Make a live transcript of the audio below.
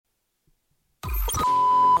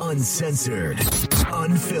Uncensored,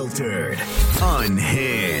 unfiltered,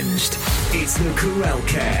 unhinged. It's the Karel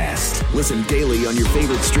Cast. Listen daily on your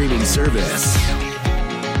favorite streaming service.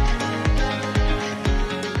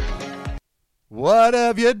 What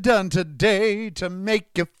have you done today to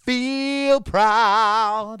make you feel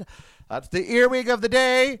proud? That's the earwig of the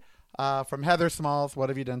day from Heather Smalls. What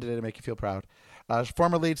have you done today to make you feel proud?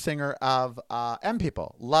 Former lead singer of M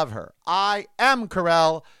People. Love her. I am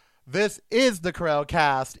Karel. This is the Karel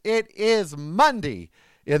Cast. It is Monday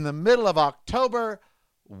in the middle of October.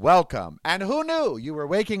 Welcome. And who knew you were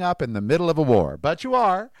waking up in the middle of a war? But you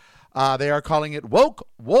are. They are calling it Woke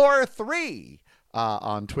War 3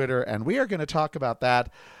 on Twitter, and we are going to talk about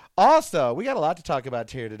that. Also, we got a lot to talk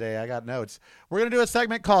about here today. I got notes. We're going to do a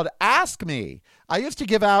segment called Ask Me. I used to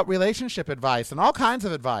give out relationship advice and all kinds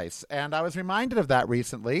of advice, and I was reminded of that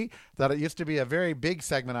recently, that it used to be a very big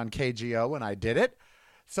segment on KGO when I did it.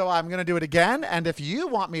 So I'm going to do it again, and if you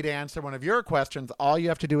want me to answer one of your questions, all you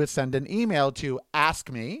have to do is send an email to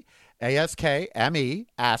askme, A-S-K-M-E,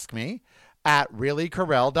 askme, at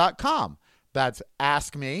reallykarel.com. That's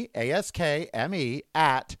askme, A-S-K-M-E,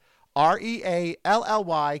 at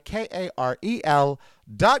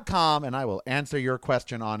REALLYKAREL.com, and I will answer your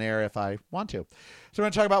question on air if I want to. So we're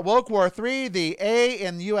going to talk about Woke War 3, the A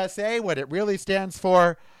in USA, what it really stands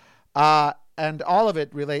for, and all of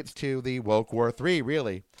it relates to the Woke War 3,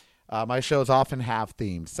 really. My shows often have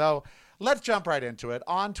themes. So let's jump right into it.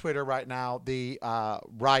 On Twitter right now, the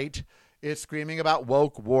right is screaming about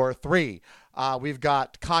Woke War 3. We've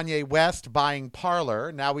got Kanye West buying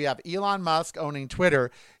Parler. Now we have Elon Musk owning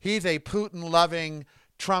Twitter. He's a Putin-loving,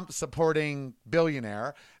 Trump-supporting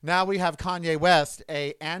billionaire. Now we have Kanye West,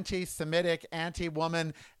 a anti-Semitic,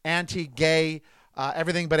 anti-woman, anti-gay,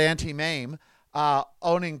 everything but anti-MAME,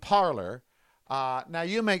 owning Parler. Now,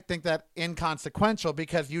 you may think that inconsequential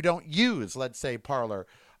because you don't use, let's say, Parler.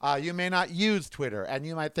 You may not use Twitter, and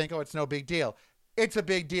you might think, oh, it's no big deal. It's a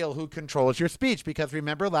big deal who controls your speech, because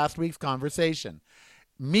remember last week's conversation.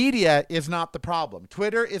 Media is not the problem.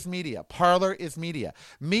 Twitter is media. Parler is media.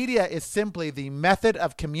 Media is simply the method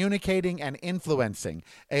of communicating and influencing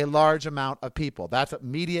a large amount of people. That's what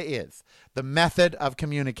media is, the method of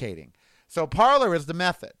communicating. So Parler is the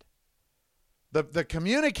method. The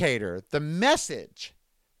communicator, the message,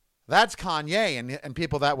 that's Kanye and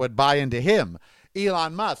people that would buy into him.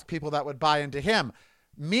 Elon Musk, people that would buy into him.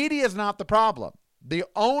 Media is not the problem. The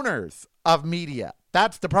owners of media,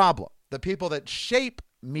 that's the problem. The people that shape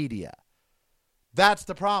media, that's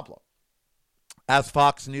the problem. As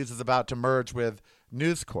Fox News is about to merge with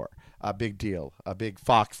News Corp, a big deal, a big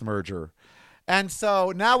Fox merger. And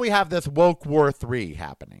so now we have this Woke War 3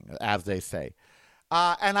 happening, as they say.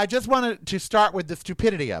 And I just wanted to start with the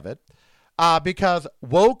stupidity of it, because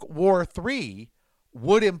Woke War 3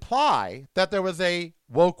 would imply that there was a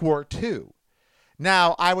Woke War 2.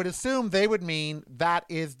 Now, I would assume they would mean that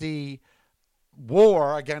is the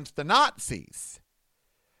war against the Nazis.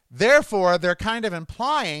 Therefore, they're kind of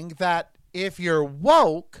implying that if you're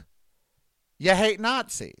woke, you hate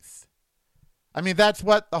Nazis. I mean, that's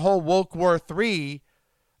what the whole Woke War 3,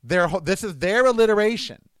 this is their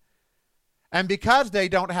alliteration. And because they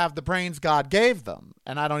don't have the brains God gave them,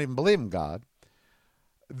 and I don't even believe in God,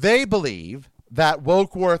 they believe that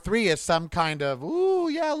Woke War 3 is some kind of, ooh,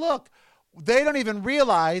 yeah, look. They don't even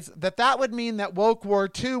realize that that would mean that Woke War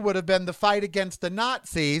 2 would have been the fight against the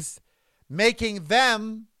Nazis, making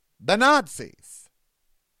them the Nazis.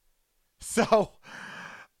 So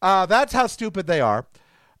that's how stupid they are.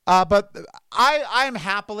 But I am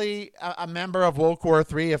happily a member of Woke War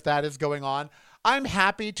 3 if that is going on. I'm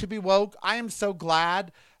happy to be woke. I am so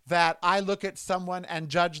glad that I look at someone and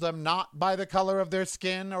judge them not by the color of their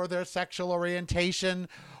skin or their sexual orientation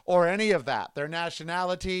or any of that, their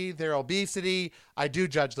nationality, their obesity. I do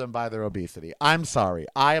judge them by their obesity. I'm sorry.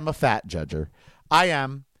 I am a fat judger. I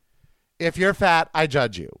am. If you're fat, I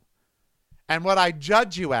judge you. And what I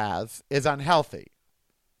judge you as is unhealthy.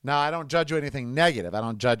 Now, I don't judge you anything negative. I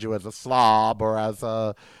don't judge you as a slob or as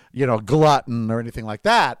a, glutton or anything like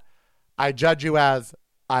that. I judge you as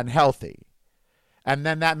unhealthy. And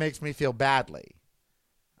then that makes me feel badly.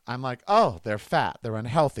 I'm like, oh, they're fat. They're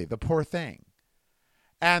unhealthy. The poor thing.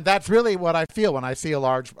 And that's really what I feel when I see a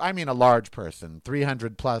large person,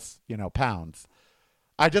 300 plus, pounds.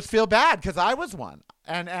 I just feel bad because I was one.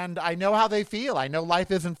 And I know how they feel. I know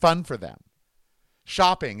life isn't fun for them.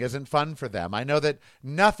 Shopping isn't fun for them. I know that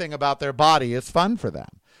nothing about their body is fun for them.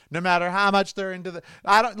 No matter how much they're into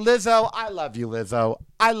Lizzo, I love you, Lizzo.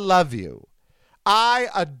 I love you. I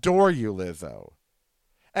adore you, Lizzo.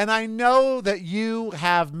 And I know that you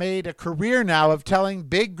have made a career now of telling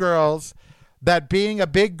big girls that being a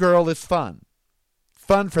big girl is fun.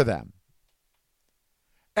 fun for them.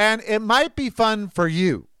 And it might be fun for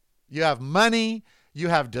you. You have money, you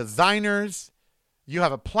have designers, you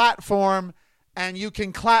have a platform, and you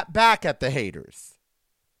can clap back at the haters.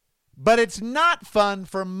 But it's not fun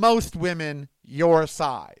for most women your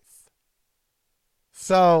size.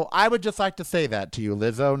 So I would just like to say that to you,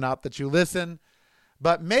 Lizzo. Not that you listen,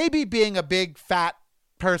 but maybe being a big fat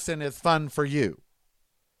person is fun for you.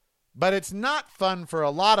 But it's not fun for a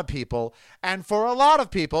lot of people. And for a lot of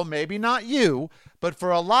people, maybe not you, but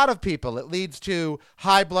for a lot of people, it leads to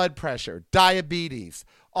high blood pressure, diabetes,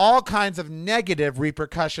 all kinds of negative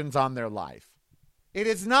repercussions on their life. It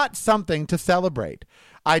is not something to celebrate.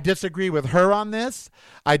 I disagree with her on this.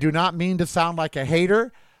 I do not mean to sound like a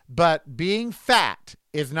hater, but being fat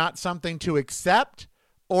is not something to accept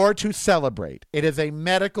or to celebrate. It is a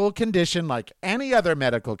medical condition like any other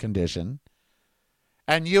medical condition,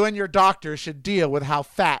 and you and your doctor should deal with how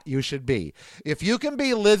fat you should be. If you can be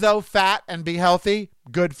Lizzo fat and be healthy,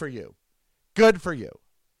 good for you. Good for you.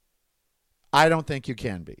 I don't think you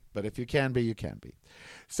can be, but if you can be, you can be.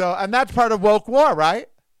 So, and that's part of woke war, right?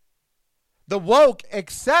 The woke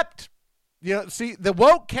the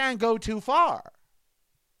woke can go too far.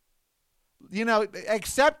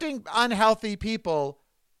 Accepting unhealthy people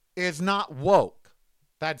is not woke.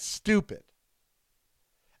 That's stupid.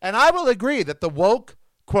 And I will agree that the woke,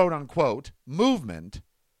 quote unquote, movement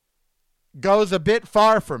goes a bit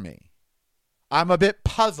far for me. I'm a bit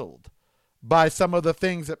puzzled by some of the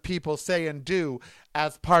things that people say and do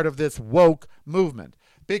as part of this woke movement,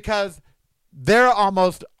 because they're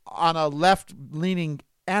almost on a left-leaning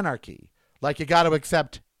anarchy, like you got to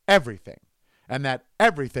accept everything and that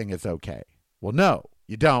everything is okay. Well, no,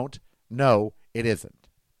 you don't. No, it isn't.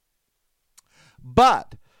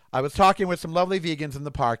 But I was talking with some lovely vegans in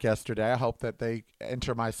the park yesterday. I hope that they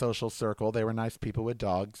enter my social circle. They were nice people with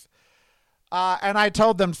dogs. And I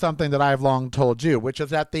told them something that I've long told you, which is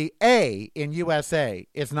that the A in USA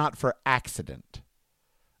is not for accident.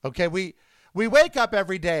 Okay, we wake up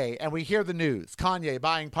every day and we hear the news, Kanye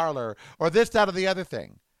buying Parler, or this, that, or the other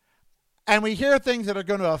thing. And we hear things that are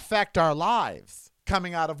going to affect our lives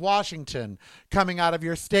coming out of Washington, coming out of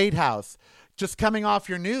your state house, just coming off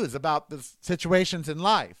your news about the situations in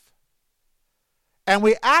life. And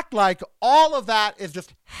we act like all of that is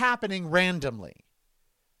just happening randomly.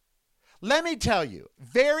 Let me tell you,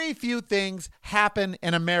 very few things happen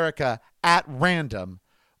in America at random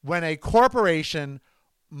when a corporation,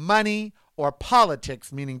 money, or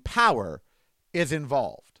politics, meaning power, is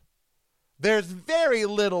involved. There's very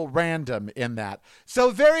little random in that.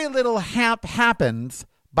 So very little happens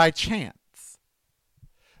by chance.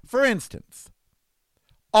 For instance,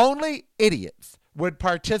 only idiots would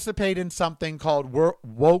participate in something called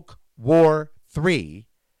Woke War 3,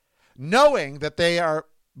 knowing that they are,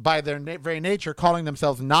 by their very nature, calling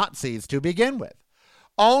themselves Nazis to begin with.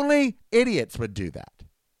 Only idiots would do that.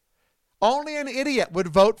 Only an idiot would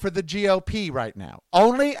vote for the GOP right now.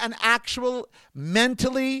 Only an actual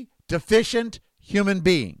mentally deficient human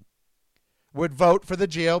being would vote for the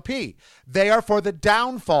GOP. They are for the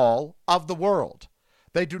downfall of the world.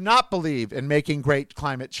 They do not believe in making great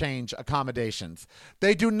climate change accommodations.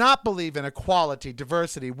 They do not believe in equality,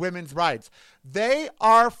 diversity, women's rights. They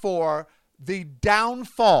are for the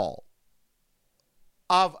downfall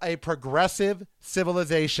of a progressive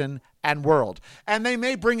civilization and world. And they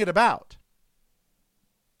may bring it about.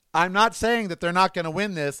 I'm not saying that they're not going to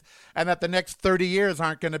win this and that the next 30 years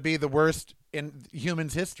aren't going to be the worst in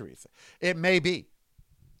humans' histories. It may be.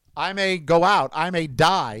 I may go out. I may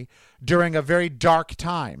die during a very dark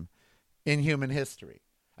time in human history.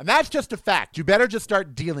 And that's just a fact. You better just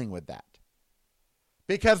start dealing with that.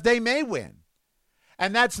 Because they may win.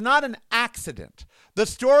 And that's not an accident. The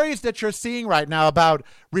stories that you're seeing right now about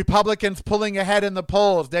Republicans pulling ahead in the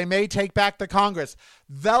polls, they may take back the Congress,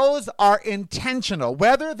 those are intentional.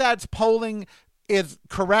 Whether that's polling is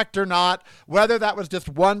correct or not, whether that was just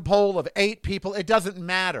one poll of 8 people, it doesn't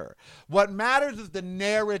matter. What matters is the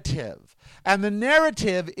narrative. And the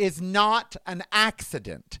narrative is not an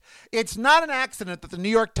accident. It's not an accident that the New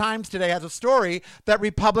York Times today has a story that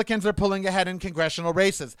Republicans are pulling ahead in congressional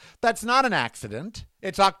races. That's not an accident.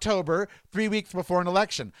 It's October, 3 weeks before an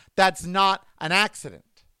election. That's not an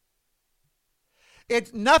accident.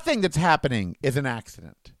 It's nothing that's happening is an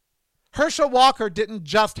accident. Herschel Walker didn't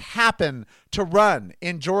just happen to run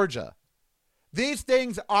in Georgia. These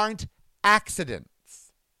things aren't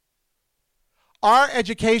accidents. Our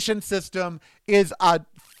education system is a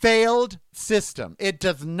failed system. It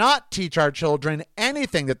does not teach our children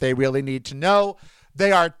anything that they really need to know.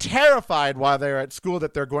 They are terrified while they're at school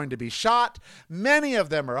that they're going to be shot. Many of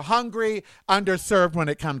them are hungry, underserved when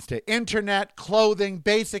it comes to internet, clothing,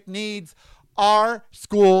 basic needs. Our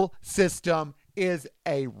school system is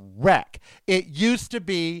a wreck. It used to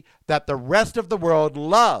be that the rest of the world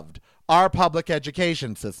loved our public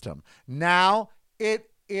education system. Now it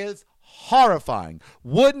is horrifying.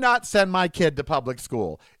 Would not send my kid to public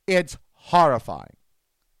school. It's horrifying.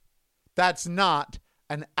 That's not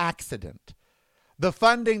an accident. The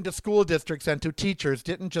funding to school districts and to teachers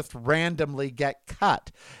didn't just randomly get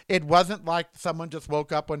cut. It wasn't like someone just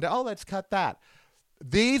woke up one day, oh, let's cut that.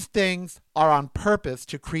 These things are on purpose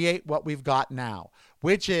to create what we've got now,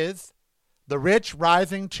 which is the rich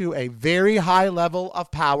rising to a very high level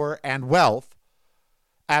of power and wealth,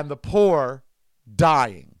 and the poor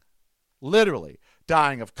dying. Literally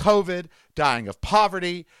dying of COVID, dying of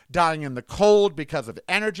poverty, dying in the cold because of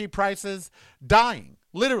energy prices, dying,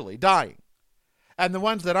 literally dying. And the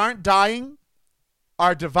ones that aren't dying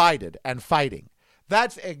are divided and fighting.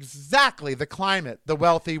 That's exactly the climate the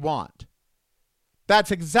wealthy want.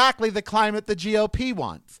 That's exactly the climate the GOP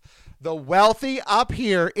wants. The wealthy up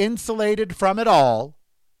here insulated from it all,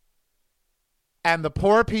 and the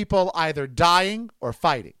poor people either dying or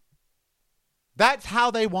fighting. That's how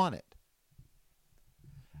they want it.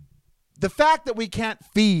 The fact that we can't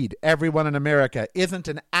feed everyone in America isn't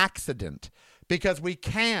an accident, because we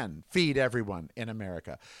can feed everyone in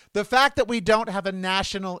America. The fact that we don't have a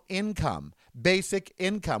national income, basic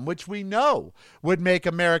income, which we know would make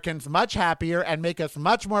Americans much happier and make us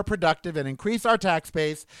much more productive and increase our tax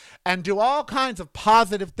base and do all kinds of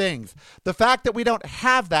positive things. The fact that we don't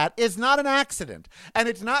have that is not an accident. And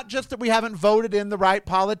it's not just that we haven't voted in the right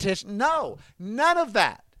politician. No, none of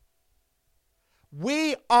that.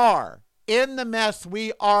 We are in the mess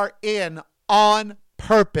we are in on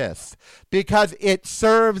purpose, because it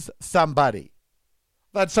serves somebody.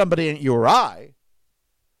 That somebody ain't you or I.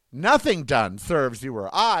 Nothing done serves you or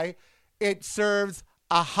I. It serves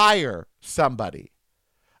a higher somebody.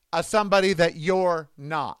 A somebody that you're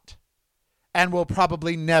not and will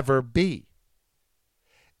probably never be.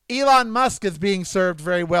 Elon Musk is being served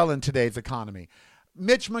very well in today's economy.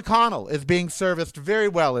 Mitch McConnell is being serviced very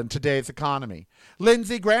well in today's economy.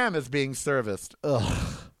 Lindsey Graham is being serviced.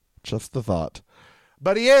 Ugh, just the thought.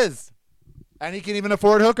 But he is. And he can even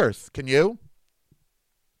afford hookers. Can you?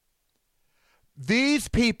 These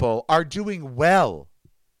people are doing well.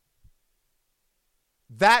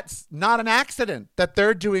 That's not an accident that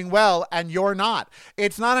they're doing well and you're not.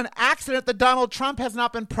 It's not an accident that Donald Trump has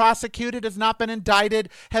not been prosecuted, has not been indicted,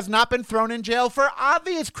 has not been thrown in jail for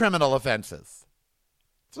obvious criminal offenses.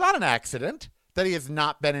 It's not an accident that he has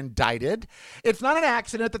not been indicted. It's not an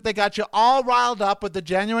accident that they got you all riled up with the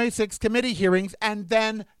January 6th committee hearings and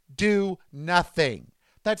then do nothing.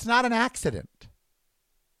 That's not an accident.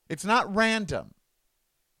 It's not random.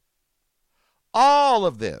 All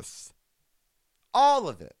of this, all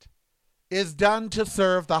of it, is done to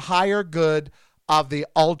serve the higher good of the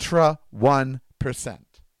ultra 1%.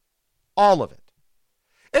 All of it.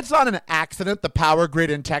 It's not an accident the power grid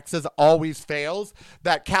in Texas always fails,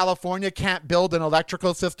 that California can't build an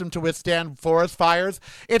electrical system to withstand forest fires.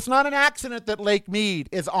 It's not an accident that Lake Mead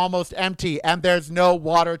is almost empty and there's no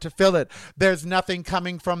water to fill it. There's nothing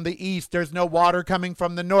coming from the east. There's no water coming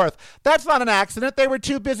from the north. That's not an accident. They were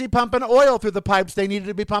too busy pumping oil through the pipes they needed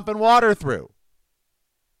to be pumping water through.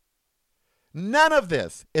 None of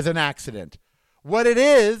this is an accident. What it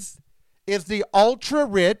is the ultra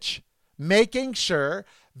rich making sure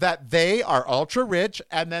that they are ultra rich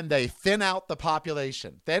and then they thin out the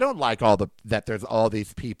population. They don't like that there's all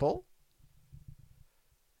these people.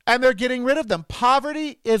 And they're getting rid of them.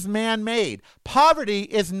 Poverty is man-made. Poverty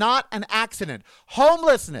is not an accident.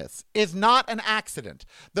 Homelessness is not an accident.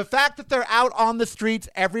 The fact that they're out on the streets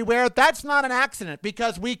everywhere, that's not an accident,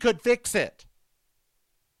 because we could fix it.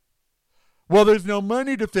 Well, there's no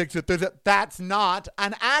money to fix it. That's not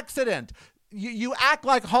an accident. You act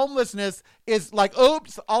like homelessness is like,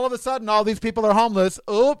 oops, all of a sudden all these people are homeless.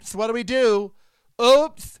 Oops, what do we do?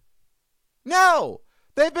 Oops. No,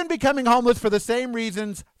 they've been becoming homeless for the same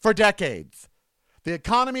reasons for decades. The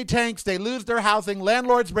economy tanks, they lose their housing,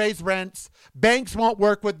 landlords raise rents, banks won't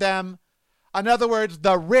work with them. In other words,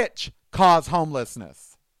 the rich cause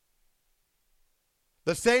homelessness.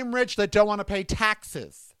 The same rich that don't want to pay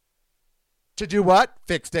taxes. To do what?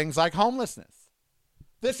 Fix things like homelessness.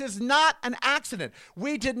 This is not an accident.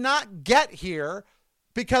 We did not get here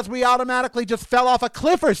because we automatically just fell off a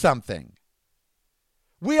cliff or something.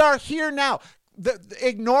 We are here now.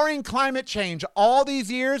 Ignoring climate change all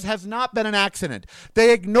these years has not been an accident.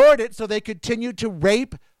 They ignored it so they continued to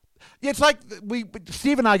rape It's like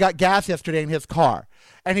Steve and I got gas yesterday in his car,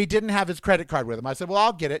 and he didn't have his credit card with him. I said, well,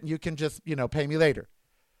 I'll get it, and you can just, pay me later.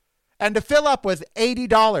 And to fill up was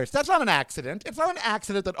 $80. That's not an accident. It's not an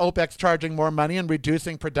accident that OPEC's charging more money and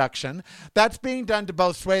reducing production. That's being done to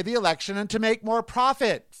both sway the election and to make more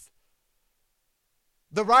profits.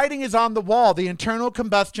 The writing is on the wall. The internal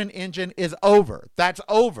combustion engine is over. That's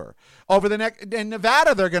over. In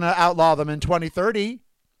Nevada, they're going to outlaw them in 2030.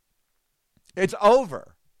 It's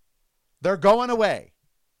over. They're going away.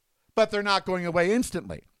 But they're not going away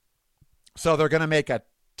instantly. So they're going to make a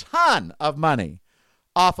ton of money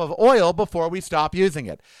off of oil before we stop using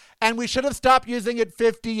it. And we should have stopped using it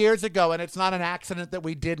 50 years ago, and it's not an accident that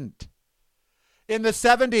we didn't. In the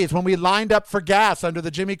 70s, when we lined up for gas under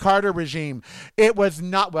the Jimmy Carter regime,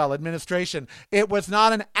 administration, it was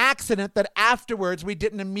not an accident that afterwards we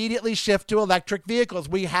didn't immediately shift to electric vehicles.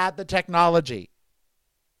 We had the technology.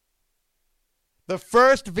 The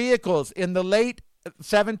first vehicles in the late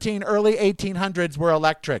early 1800s were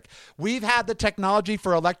electric. We've had the technology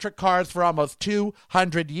for electric cars for almost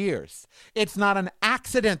 200 years. It's not an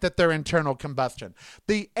accident that they're internal combustion.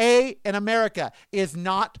 The A in America is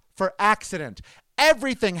not for accident.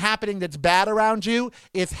 Everything happening that's bad around you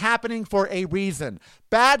is happening for a reason.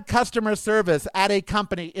 Bad customer service at a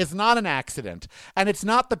company is not an accident, and it's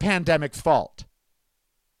not the pandemic's fault.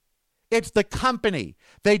 It's the company.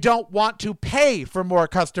 They don't want to pay for more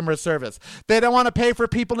customer service. They don't want to pay for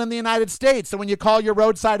people in the United States. So when you call your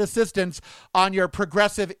roadside assistance on your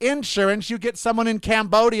Progressive insurance, you get someone in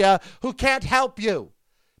Cambodia who can't help you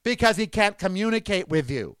because he can't communicate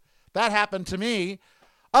with you. That happened to me.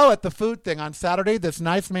 Oh, at the food thing on Saturday, this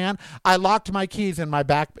nice man, I locked my keys in my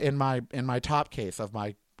top case of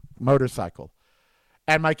my motorcycle,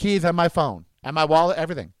 and my keys and my phone and my wallet,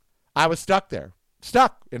 everything. I was stuck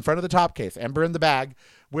in front of the top case, Ember in the bag,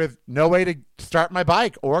 with no way to start my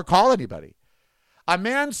bike or call anybody. A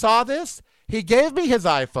man saw this. He gave me his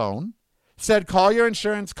iPhone, said, call your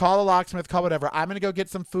insurance, call a locksmith, call whatever. I'm going to go get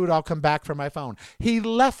some food. I'll come back for my phone. He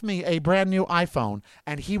left me a brand new iPhone,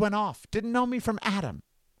 and he went off. Didn't know me from Adam.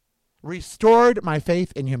 Restored my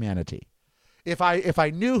faith in humanity. If I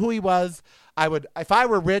knew who he was, I would. If I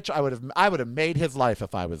were rich, I would have made his life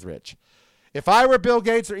if I was rich. If I were Bill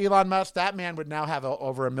Gates or Elon Musk, that man would now have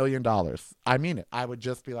over $1 million. I mean it. I would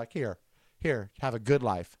just be like, here, have a good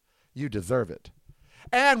life. You deserve it.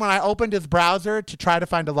 And when I opened his browser to try to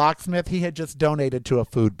find a locksmith, he had just donated to a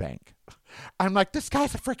food bank. I'm like, this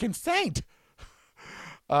guy's a freaking saint.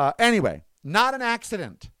 Anyway, not an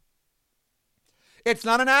accident. It's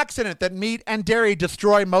not an accident that meat and dairy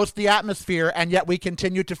destroy most of the atmosphere, and yet we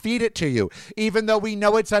continue to feed it to you, even though we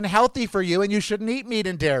know it's unhealthy for you and you shouldn't eat meat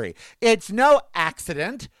and dairy. It's no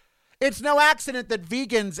accident. It's no accident that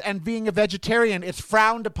vegans and being a vegetarian is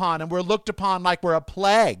frowned upon and we're looked upon like we're a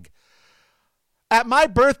plague. At my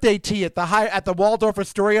birthday tea at the Waldorf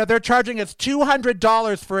Astoria, they're charging us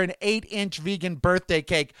 $200 for an 8-inch vegan birthday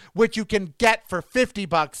cake, which you can get for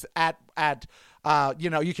 $50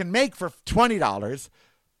 you can make for $20.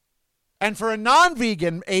 And for a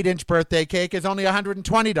non-vegan 8-inch birthday cake is only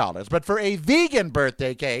 $120. But for a vegan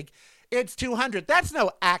birthday cake, it's $200. That's no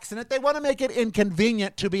accident. They want to make it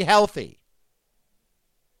inconvenient to be healthy.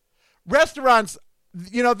 Restaurants,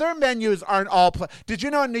 their menus aren't all... Did you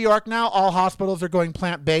know in New York now, all hospitals are going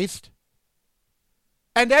plant-based?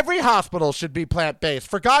 And every hospital should be plant-based.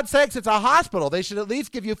 For God's sakes, it's a hospital. They should at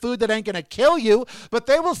least give you food that ain't going to kill you, but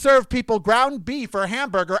they will serve people ground beef or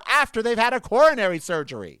hamburger after they've had a coronary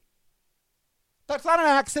surgery. That's not an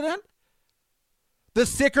accident. The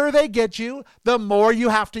sicker they get you, the more you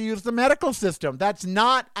have to use the medical system. That's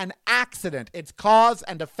not an accident. It's cause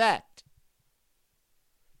and effect.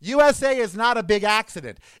 USA is not a big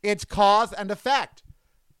accident. It's cause and effect.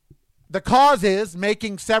 The cause is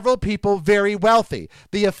making several people very wealthy.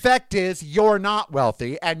 The effect is you're not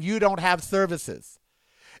wealthy and you don't have services.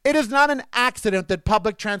 It is not an accident that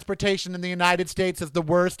public transportation in the United States is the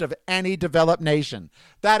worst of any developed nation.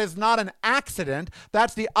 That is not an accident.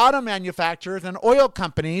 That's the auto manufacturers and oil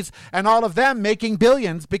companies and all of them making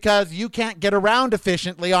billions because you can't get around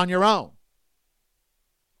efficiently on your own.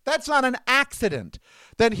 That's not an accident.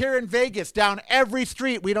 Then here in Vegas, down every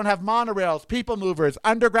street, we don't have monorails, people movers,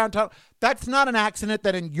 underground tunnels. That's not an accident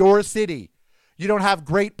that in your city, you don't have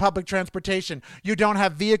great public transportation. You don't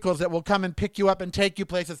have vehicles that will come and pick you up and take you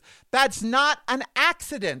places. That's not an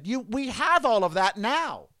accident. We have all of that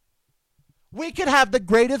now. We could have the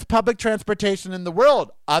greatest public transportation in the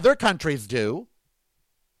world. Other countries do.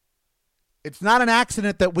 It's not an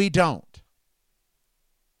accident that we don't.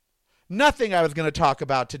 Nothing I was going to talk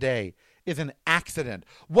about today is an accident.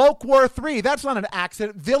 Woke War III, that's not an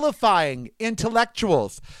accident. Vilifying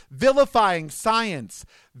intellectuals, vilifying science,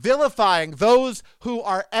 vilifying those who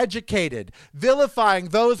are educated, vilifying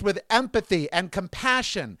those with empathy and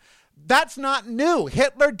compassion. That's not new.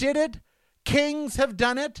 Hitler did it. Kings have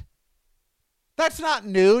done it. That's not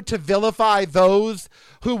new, to vilify those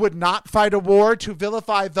who would not fight a war, to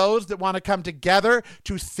vilify those that want to come together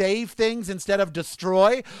to save things instead of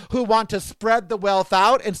destroy, who want to spread the wealth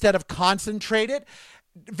out instead of concentrate it.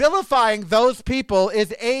 Vilifying those people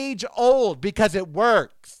is age old because it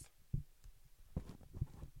works.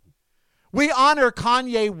 We honor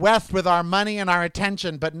Kanye West with our money and our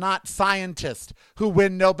attention, but not scientists who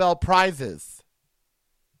win Nobel Prizes.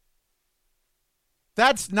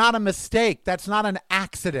 That's not a mistake. That's not an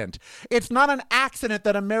accident. It's not an accident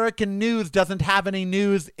that American news doesn't have any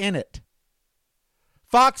news in it.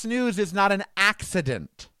 Fox News is not an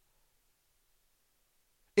accident.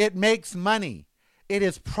 It makes money. It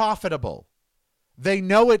is profitable. They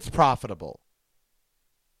know it's profitable.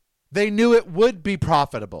 They knew it would be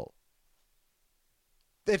profitable.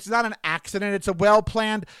 It's not an accident. It's a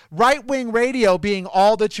well-planned. Right-wing radio being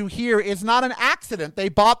all that you hear is not an accident. They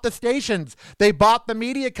bought the stations. They bought the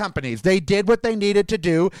media companies. They did what they needed to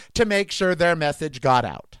do to make sure their message got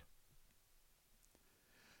out.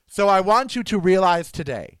 So I want you to realize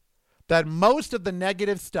today that most of the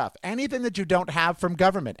negative stuff, anything that you don't have from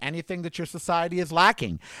government, anything that your society is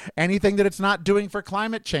lacking, anything that it's not doing for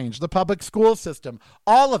climate change, the public school system,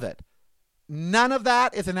 all of it, none of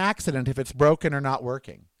that is an accident if it's broken or not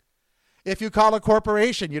working. If you call a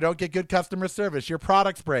corporation, you don't get good customer service, your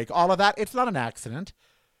products break, all of that, it's not an accident.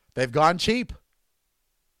 They've gone cheap.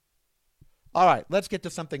 All right, let's get to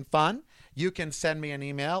something fun. You can send me an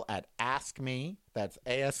email at askme, that's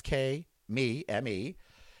A-S-K-me, M-E,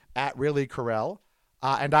 at Really Carell,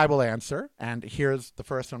 and I will answer. And here's the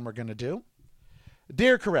first one we're going to do.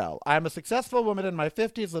 Dear Carell, I'm a successful woman in my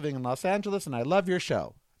 50s living in Los Angeles, and I love your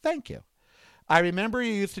show. Thank you. I remember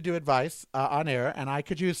you used to do advice on air, and I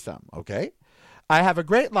could use some, okay? I have a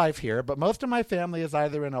great life here, but most of my family is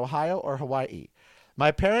either in Ohio or Hawaii.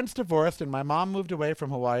 My parents divorced, and my mom moved away from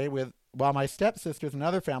Hawaii while my stepsisters and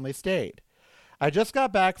other family stayed. I just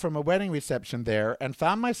got back from a wedding reception there and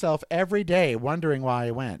found myself every day wondering why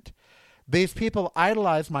I went. These people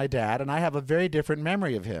idolized my dad, and I have a very different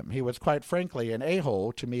memory of him. He was quite frankly an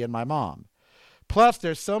a-hole to me and my mom. Plus,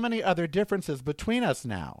 there's so many other differences between us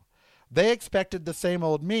now. They expected the same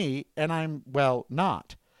old me, and I'm, well,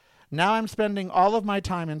 not. Now I'm spending all of my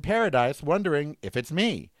time in paradise wondering if it's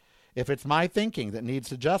me, if it's my thinking that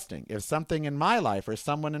needs adjusting, if something in my life or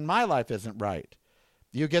someone in my life isn't right.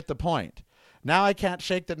 You get the point. Now I can't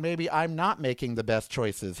shake that maybe I'm not making the best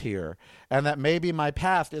choices here, and that maybe my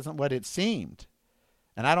past isn't what it seemed.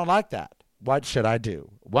 And I don't like that. What should I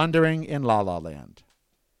do? Wondering in La La Land.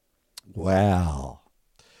 Well,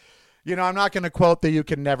 you know, I'm not going to quote that you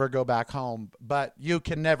can never go back home, but you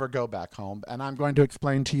can never go back home, and I'm going to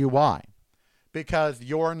explain to you why. Because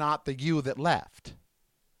you're not the you that left.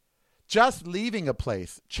 Just leaving a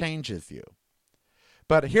place changes you.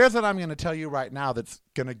 But here's what I'm going to tell you right now that's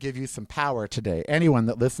going to give you some power today. Anyone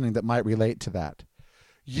that listening that might relate to that.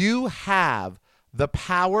 You have the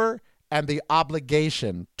power and the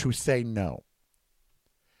obligation to say no.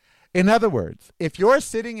 In other words, if you're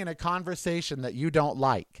sitting in a conversation that you don't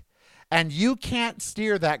like, and you can't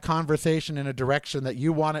steer that conversation in a direction that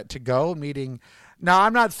you want it to go, meaning, now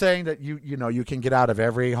I'm not saying that you can get out of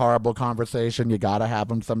every horrible conversation. You got to have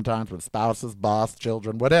them sometimes with spouses, boss,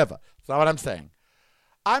 children, whatever. That's not what I'm saying.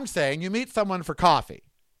 I'm saying you meet someone for coffee,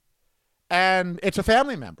 and it's a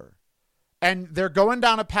family member, and they're going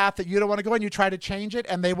down a path that you don't want to go, and you try to change it,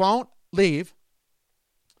 and they won't. Leave.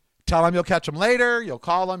 Tell them you'll catch them later. You'll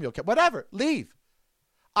call them. Whatever. Leave.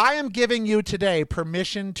 I am giving you today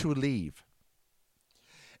permission to leave.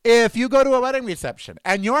 If you go to a wedding reception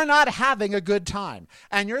and you're not having a good time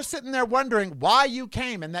and you're sitting there wondering why you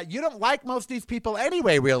came and that you don't like most of these people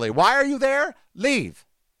anyway, really, why are you there? Leave.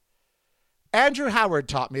 Andrew Howard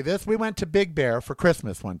taught me this. We went to Big Bear for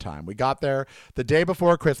Christmas one time. We got there the day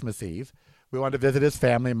before Christmas Eve. We wanted to visit his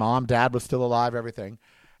family. Mom, Dad was still alive, everything.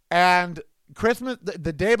 And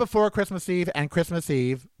the day before Christmas Eve and Christmas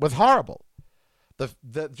Eve was horrible.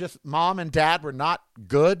 Just mom and dad were not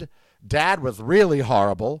good. Dad was really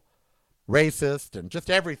horrible, racist, and just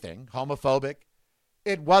everything, homophobic.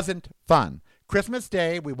 It wasn't fun. Christmas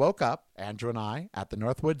Day, we woke up, Andrew and I, at the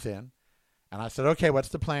Northwoods Inn, and I said, okay, what's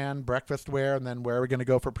the plan? Breakfast where? And then where are we going to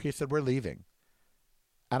go for? He said, we're leaving.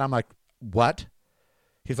 And I'm like, what?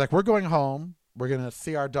 He's like, we're going home. We're going to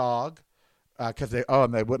see our dog, because they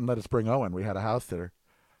wouldn't let us bring Owen. We had a house sitter.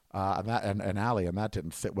 and Allie, and that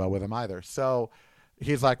didn't sit well with him either. So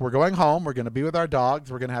he's like, we're going home. We're going to be with our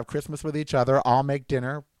dogs. We're going to have Christmas with each other. I'll make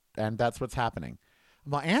dinner, and that's what's happening.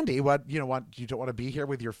 I'm like, Andy, you don't want to be here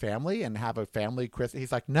with your family and have a family Christmas?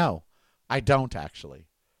 He's like, no, I don't actually.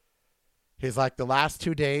 He's like, the last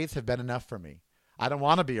 2 days have been enough for me. I don't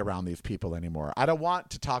want to be around these people anymore. I don't want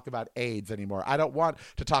to talk about AIDS anymore. I don't want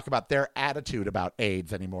to talk about their attitude about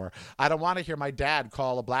AIDS anymore. I don't want to hear my dad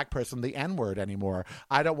call a black person the N-word anymore.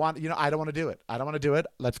 I don't want to do it. I don't want to do it.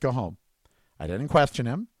 Let's go home. I didn't question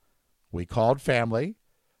him. We called family.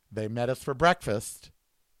 They met us for breakfast,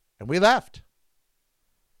 and we left.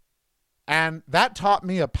 And that taught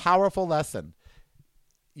me a powerful lesson.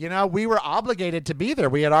 We were obligated to be there.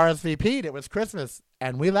 We had RSVP'd. It was Christmas,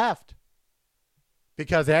 and we left.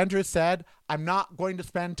 Because Andrew said, I'm not going to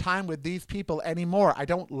spend time with these people anymore. I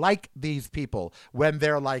don't like these people when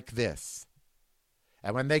they're like this.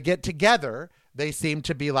 And when they get together, they seem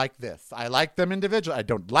to be like this. I like them individually. I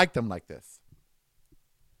don't like them like this.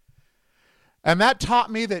 And that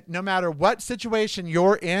taught me that no matter what situation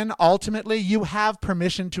you're in, ultimately, you have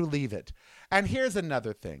permission to leave it. And here's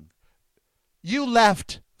another thing. You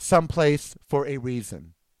left someplace for a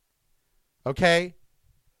reason. Okay?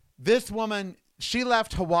 This woman, she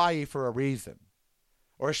left Hawaii for a reason.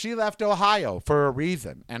 Or she left Ohio for a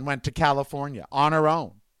reason and went to California on her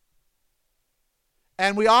own.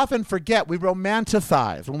 And we often forget, we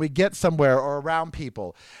romanticize when we get somewhere or around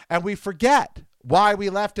people, and we forget why we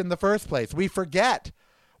left in the first place. We forget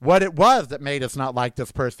what it was that made us not like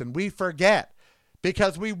this person. We forget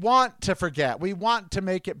because we want to forget. We want to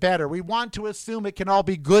make it better. We want to assume it can all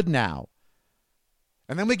be good now.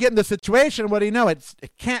 And then we get in the situation, what do you know? It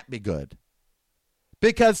can't be good.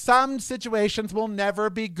 Because some situations will never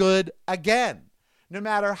be good again. No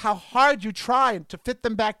matter how hard you try to fit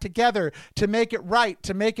them back together, to make it right,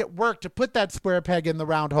 to make it work, to put that square peg in the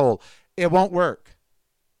round hole, it won't work.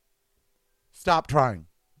 Stop trying.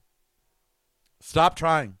 Stop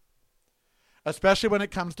trying. Especially when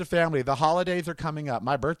it comes to family. The holidays are coming up.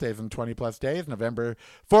 My birthday's in 20 plus days. November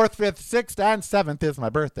 4th, 5th, 6th, and 7th is my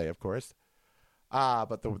birthday, of course.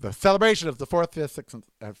 But the celebration is the 4th,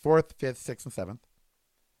 5th, 6th, and 7th.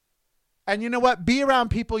 And you know what? Be around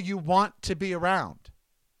people you want to be around.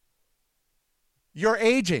 You're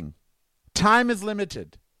aging. Time is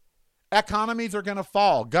limited. Economies are going to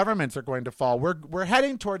fall. Governments are going to fall. We're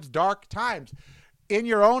heading towards dark times. In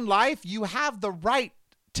your own life, you have the right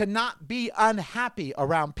to not be unhappy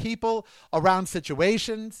around people, around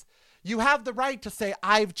situations. You have the right to say,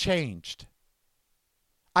 I've changed.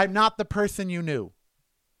 I'm not the person you knew.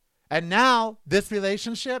 And now this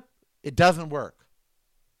relationship, it doesn't work.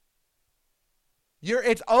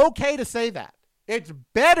 It's okay to say that. It's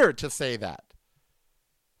better to say that.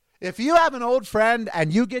 If you have an old friend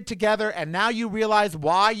and you get together and now you realize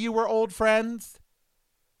why you were old friends,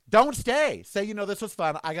 don't stay. Say, this was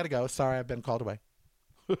fun. I got to go. Sorry, I've been called away.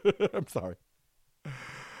 I'm sorry.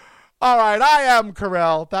 All right, I am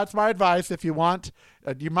Carell. That's my advice. If you want,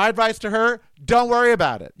 my advice to her, don't worry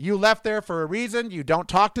about it. You left there for a reason. You don't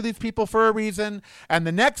talk to these people for a reason. And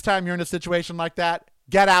the next time you're in a situation like that,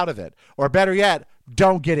 get out of it. Or better yet,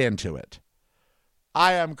 don't get into it.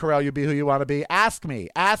 I am Carell. You be who you want to be. Ask me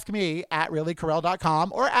at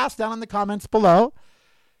reallycarell.com or ask down in the comments below.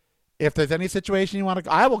 If there's any situation you want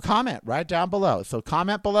to, I will comment right down below. So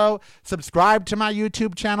comment below. Subscribe to my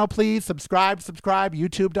YouTube channel, please. Subscribe.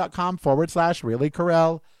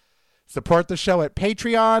 youtube.com/reallycarell. Support the show at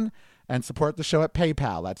Patreon and support the show at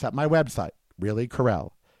PayPal. That's at my website, Really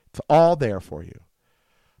Carell. It's all there for you.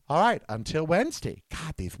 All right, until Wednesday.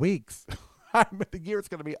 God, these weeks. The year's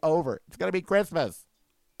going to be over. It's going to be Christmas.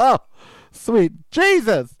 Oh, sweet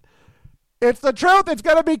Jesus. It's the truth. It's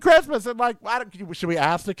going to be Christmas. And should we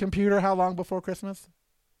ask the computer how long before Christmas?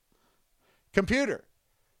 Computer,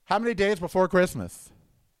 how many days before Christmas?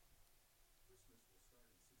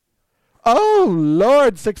 Oh,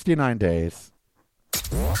 Lord, 69 days.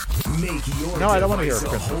 No, I don't want to hear a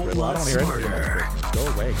Christmas riddle. I don't want to hear anything. Go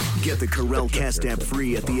away. Get the Carellcast app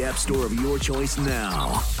free at the App Store of your choice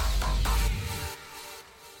now.